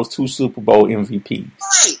winning those 2 Super Bowl MVPs.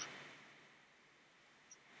 Right.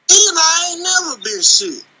 Eli ain't never been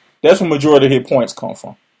shit. That's where majority of his points come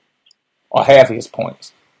from, or half of his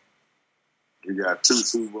points. He got 2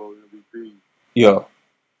 Super Bowl MVPs. Yeah.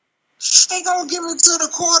 They gonna give it to the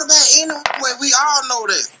quarterback anyway. We all know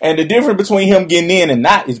that. And the difference between him getting in and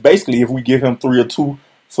not is basically if we give him 3 or 2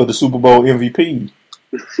 for the Super Bowl MVP.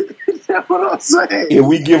 That's what I'm saying. If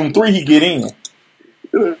we give him 3, he get in.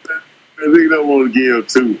 They don't want to give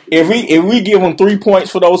 2. If we give him 3 points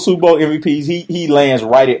for those Super Bowl MVPs, he lands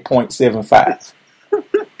right at .75.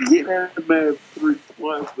 Get that man 3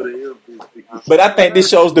 points for the MVP. But I think this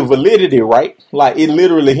shows the validity, right? Like it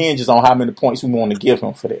literally hinges on how many points we want to give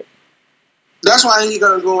him for that. That's why he's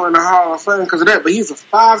gonna go in the Hall of Fame because of that. But he's a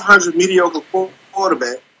 500 mediocre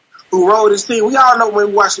quarterback who rode his team. We all know when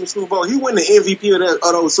we watch the Super Bowl, he won the MVP of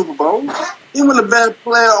those Super Bowls. He won the best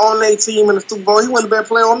player on their team in the Super Bowl. He won the best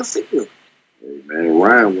player on the field. Hey man,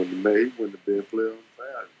 Ryan won the best player on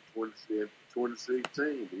the field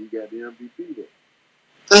 2016, but he got the MVP there.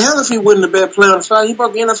 The hell if he wasn't the best player on the field, he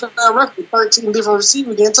broke the NFL record with 13 different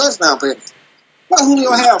receivers getting touchdown passes. What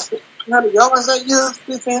Julio have 100 yards that year,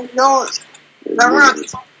 1,500 yards. That round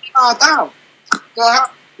 5,000. So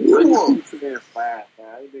how You saying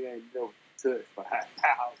 5,000? He ain't never touched 5,000.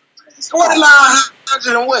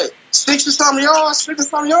 4,900 and what? 60-something yards?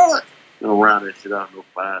 50-something yards? Don't round that shit out no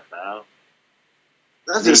 5,000.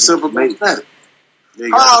 That's just simple mathematics. They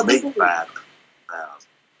got to make 5,000.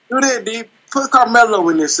 Do that, D. Put Carmelo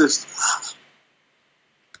in this system.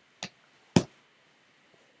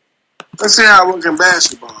 Let's see how it works in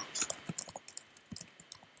basketball.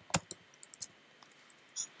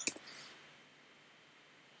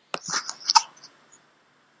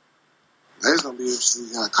 That's gonna be interesting.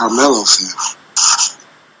 You got Carmelo fan.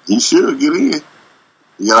 He should get in.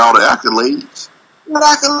 He got all the accolades. What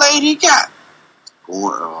accolade he got?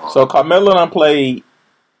 So Carmelo done played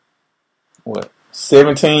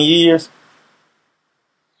 17 years.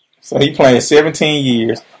 So he playing 17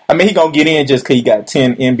 years. I mean, he gonna get in just because he got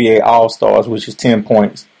 10 NBA All-Stars, which is 10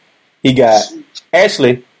 points. He got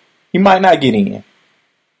actually, he might not get in.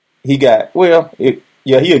 He got he'll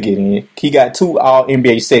get in. He got 2 All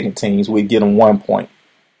NBA second teams, which get him 1 point,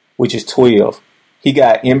 which is 12. He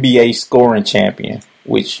got NBA scoring champion,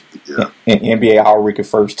 which an NBA All Rookie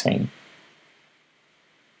first team.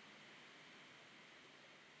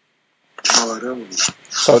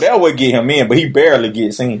 So that would get him in, but he barely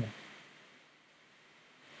gets in.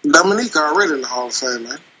 Dominique already in the Hall of Fame,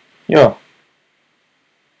 man. Yeah.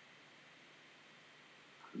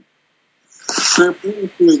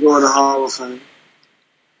 Who's going to the Hall of Fame?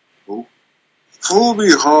 Who would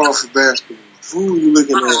be hard for basketball? Who are you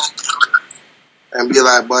looking at and be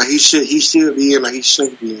like, but he should be in or he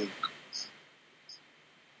shouldn't be in?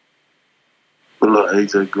 Look,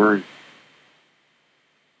 AJ Green.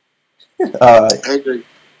 AJ.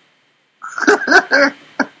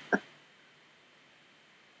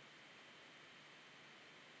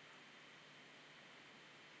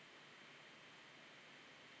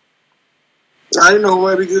 I know who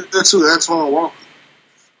might be good there too. Antoine Walker.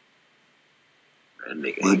 That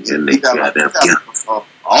nigga got that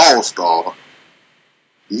All-Star.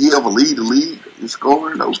 He ever lead the league in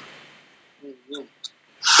scoring though?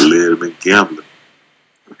 Let him in gambling.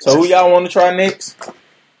 So who y'all want to try next?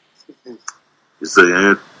 You say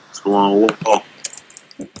Antoine Walker?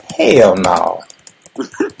 Hell no.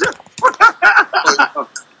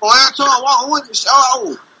 Antoine Walker,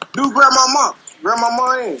 do Grandmama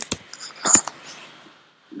in.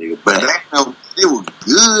 Nigga, but it was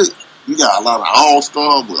good. You got a lot of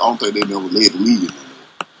All-Stars, but I don't think they never led the league.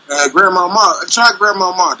 Try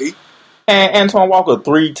Grandmama, D. And Antoine Walker,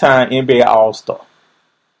 3-time NBA All-Star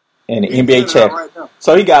and an NBA champion. Right,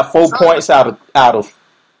 so he got 4 points out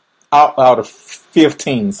of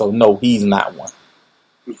 15. So no, he's not one.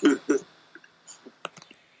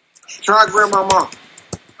 Try Grandmama.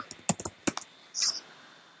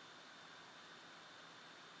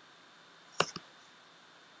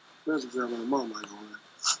 That's Grandmama might go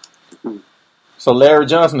in. So Larry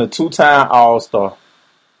Johnson, a 2-time All-Star.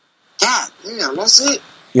 God damn, that's it.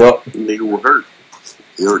 Yup. Nigga was hurt.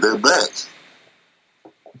 He hurt that back.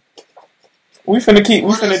 We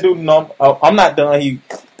finna do number. I'm not done. He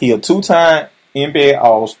a 2-time NBA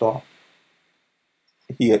All-Star.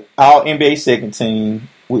 He an All NBA second team,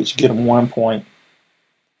 which get him 1 point.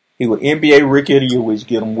 He was NBA Rookie of the Year, which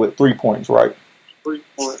get him 3 points, right? 3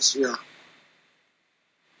 points, yeah.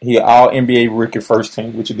 He an All NBA Rookie first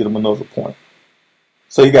team, which will get him another point.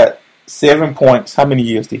 So he got 7 points. How many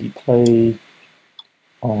years did he play?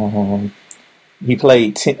 He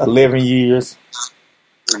played 11 years.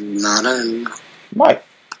 Nah, that ain't enough. Mike,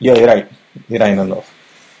 yeah, it ain't enough.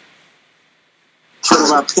 What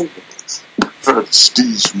about Penny?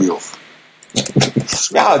 Steve Smith.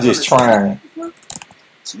 Y'all just trying.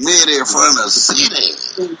 Smith in front of the city.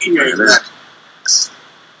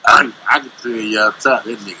 I can tell y'all top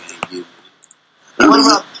that nigga ain't getting it. What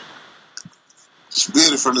about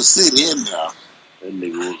Smith from the city in there. That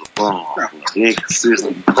nigga was a bomb.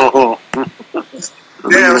 Inconsistent bomb.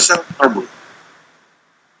 damn show?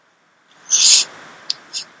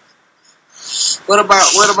 What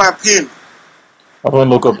about Penny? I'm gonna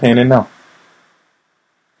look up Penny now.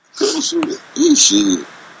 Penny shit. He shit.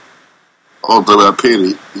 All thing about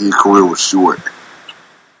Penny, his career was short.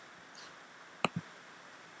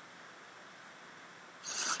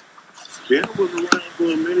 Ben was around for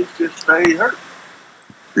a minute, just stayed hurt.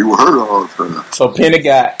 He was hurt all the time. So Penny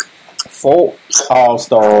got 4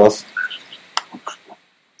 All-Stars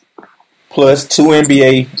plus 2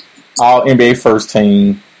 NBA All NBA first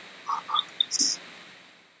team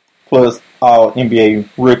plus All NBA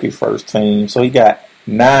Rookie first team. So he got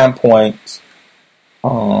 9 points.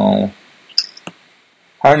 How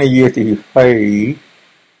many years did he play?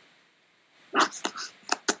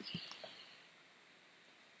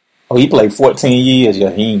 Oh, he played 14 years.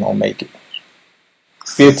 Yeah, he ain't gonna make it.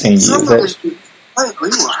 15 years. He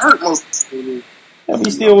was hurt most of the time. Yeah,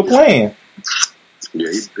 he still was playing. Yeah,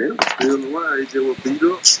 he's been still around. He just was beat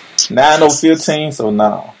up. 9-0-15, so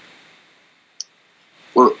no.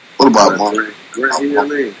 What about Mark? Grant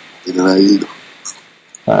Hill in. He didn't either.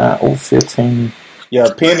 9-0-15.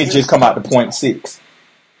 Yeah, Penny just come out to .6.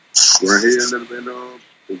 Grant Hill never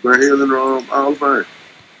been Grant Hill in the Hall of Fame.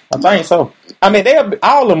 I think so. I mean,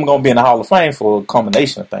 all of them gonna be in the Hall of Fame for a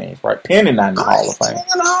combination of things, right? Penny not in the Hall of Fame.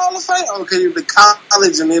 In the Hall of Fame? Okay, the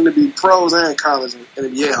college and then to be pros and college and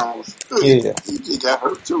NBA Hall of Fame. Yeah. He got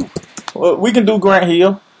hurt too. Well, we can do Grant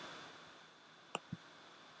Hill.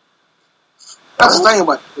 That's the thing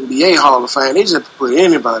about the NBA Hall of Fame. They just put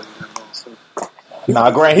anybody in that Hall of Fame.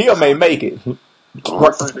 Nah, Grant Hill may make it. I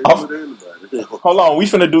don't think they put anybody. Hold on, we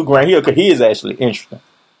finna do Grant Hill because he is actually interesting.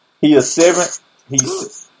 He is 7.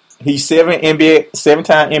 He's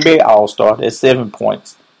 7-time NBA All-Star. That's 7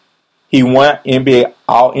 points. He won NBA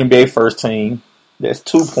All NBA first team. That's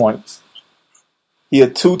 2 points. He a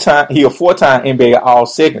 4-time NBA All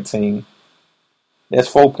second team. That's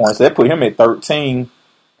 4 points. That put him at 13.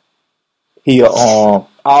 He a All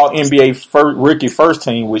NBA rookie first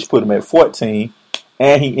team, which put him at 14.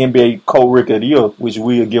 And he NBA co-rookie of the year, which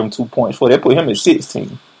we'll give him 2 points for. That put him at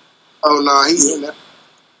 16. Oh no, he's in there.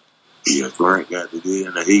 Yeah, Grant got the good,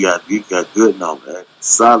 and he got good numbers,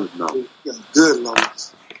 solid numbers. He got good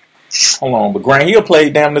numbers. Hold on, but Grant Hill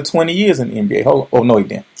played down to 20 years in the NBA. Hold on. Oh no, he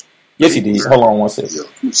didn't. Yes, he did. Hold on 1 second. Yeah,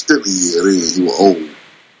 he was still in. He was old.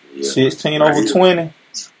 Yeah. 16 over 20.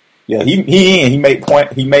 Yeah, he made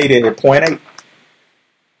it at .8.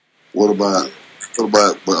 What about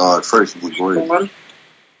Tracy McGrady?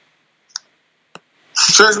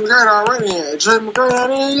 Tracy McGrady already in. Tracy McGrady not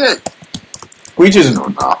in yet. We just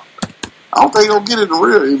No. I don't think he'll get in the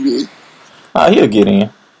real NBA. he'll get in.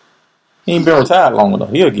 He ain't been retired long enough.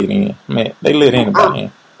 He'll get in. Man, they let anybody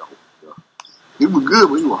in. He was good,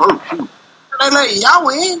 but he was hurt too. They let y'all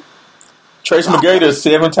in. Tracy McGrady is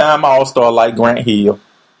 7-time All-Star like Grant Hill.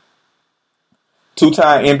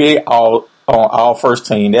 2-time NBA All first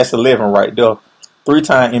team. That's 11 right there.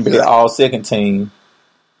 3-time NBA All second team.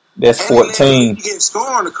 That's 14. He get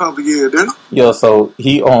scored a couple years, didn't he? Yeah, so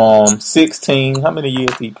he 16. How many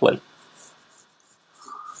years did he play?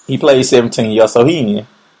 He played 17 years, so he in.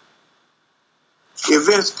 Yeah,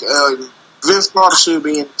 Vince Carter should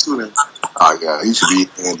be in too then. Oh yeah, he should be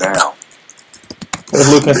in now. Let's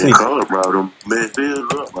look and see. Man, Carter brought him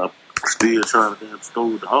midfield up. I'm still trying to damn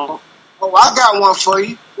score the Hall. Oh, I got one for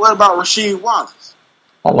you. What about Rasheed Wallace?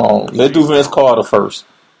 Hold on. Let's do Vince Carter first.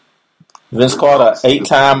 Vince Carter,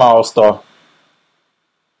 8-time All-Star.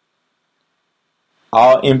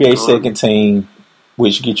 All NBA second team,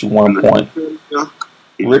 which get you 1 point.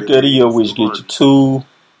 Rookie of the Year, which get you 2.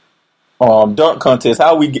 Dunk contest.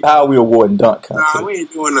 How are we awarding dunk contest? Nah, we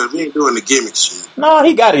ain't doing the gimmick shit. No,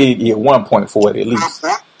 he got to get 1 point for it at least.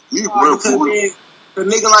 He run for it. The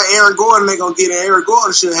nigga like Aaron Gordon, they gonna get in. Aaron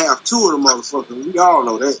Gordon should have 2 of them motherfuckers. We all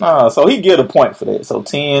know that. So he get a point for that. So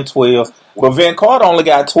 10, 12. But Vince Carter only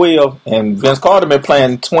got 12, and Vince Carter been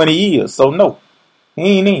playing 20 years. So no,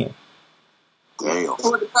 he ain't in. Damn.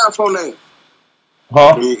 What the top phone name?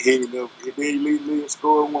 Huh? He didn't lead the league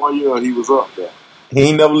scoring 1 year. He was up there. He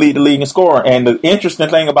ain't never lead the league in scoring. And the interesting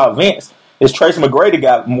thing about Vince is Tracy McGrady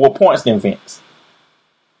got more points than Vince.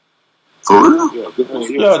 For real?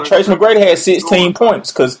 Yeah, Tracy McGrady had 16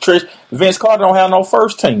 points because Vince Carter don't have no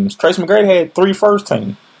first teams. Tracy McGrady had 3 first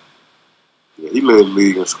teams. Yeah, he led the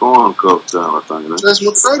league in scoring a couple times, I think. Man. Tracy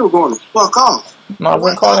McGrady was going to fuck off. No,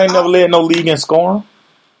 Vince Carter ain't never led no league in scoring.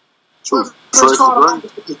 Tracy Tracy Carter.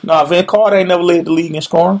 McGrady. No, Vince Carter ain't never led the league in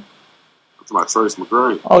scoring. That's my Tracy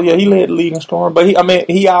McGrady. Oh yeah, he led the league in scoring, but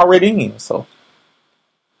he already in. So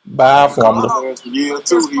by our formula, Last year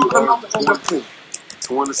too, he had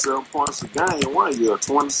 27 points a game 1 year,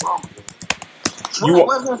 20 something.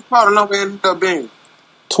 What Vince Carter number ended up being?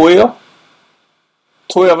 12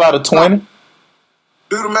 out of 20.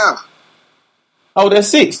 Do the math. Oh, that's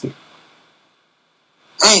 60.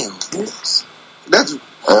 Damn. That's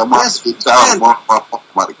I'm about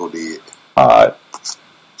to go dead. All right.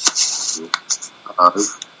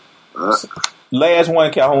 Alright. Last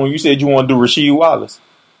one, Calhoun. You said you want to do Rasheed Wallace.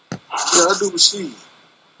 Yeah, I do Rasheed.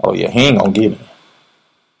 Oh yeah, he ain't gonna get it.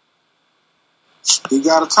 He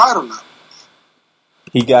got a title now.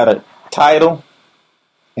 He got a title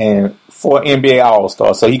and 4 NBA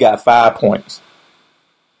All-Stars, so he got 5 points.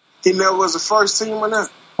 He never was the first team or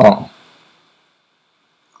nothing.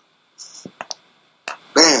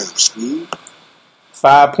 Damn, Steve.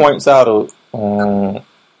 5 points out of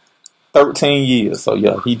 13 years. So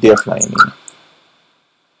yeah, he definitely ain't in.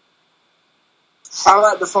 I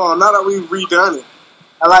like the farm. Now that we've redone it,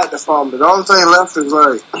 I like the farm. But the only thing left is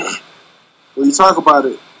like, when you talk about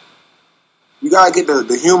it, you gotta get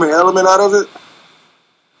the human element out of it.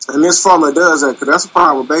 And this formula does that, because that's the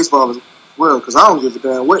problem with baseball as well, because I don't give a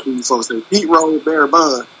damn what you folks say. Pete Rose, Barry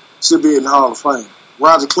Bonds should be in the Hall of Fame.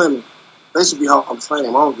 Roger Clemens, they should be Hall of Fame.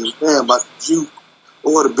 I don't give a damn about you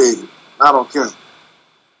or the big. I don't care.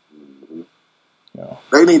 Yeah.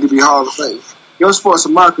 They need to be Hall of Fame. Your sports are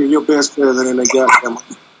marketing your best players and then they got them.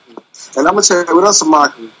 And I'm going to tell you, what else are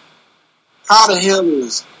marketing? How the hell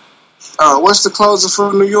is, what's the closer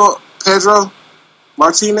for New York? Pedro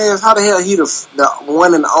Martinez? How the hell he the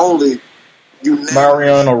one and only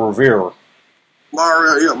Mariano Rivera.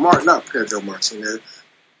 Not Pedro Martinez.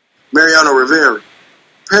 Mariano Rivera.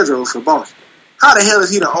 Pedro for Boston. How the hell is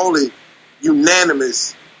he the only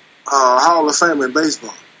unanimous Hall of Fame in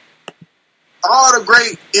baseball? All the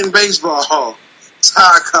great in baseball,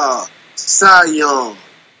 Ty Cobb, Cy Young,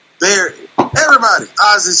 Barry, everybody,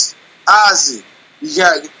 Ozzie, you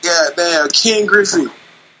got damn Ken Griffey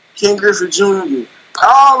Jr.,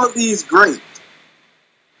 all of these great,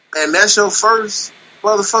 and that's your first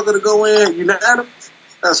motherfucker to go in unanimous.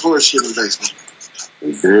 That's horseshit in baseball.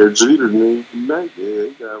 Derek Jeter didn't even make it.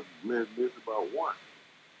 He got missed about 1.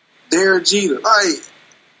 Derek Jeter,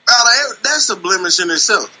 that's a blemish in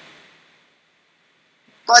itself.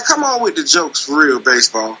 Like, come on with the jokes for real,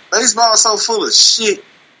 baseball. Baseball is so full of shit,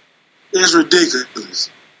 it's ridiculous.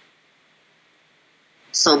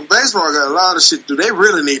 So baseball got a lot of shit to do. They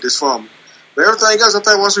really need this formula. But everything else, I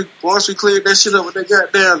think once we cleared that shit up with that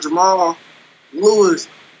goddamn Jamal Lewis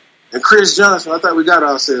and Chris Johnson, I think we got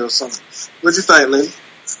ourselves something. What you think, Lenny?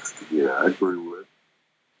 Yeah, I agree with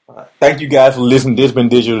it. Thank you guys for listening. This has been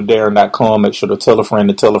DigitalDarren.com. Make sure to tell a friend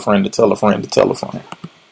to tell a friend to tell a friend to tell a friend.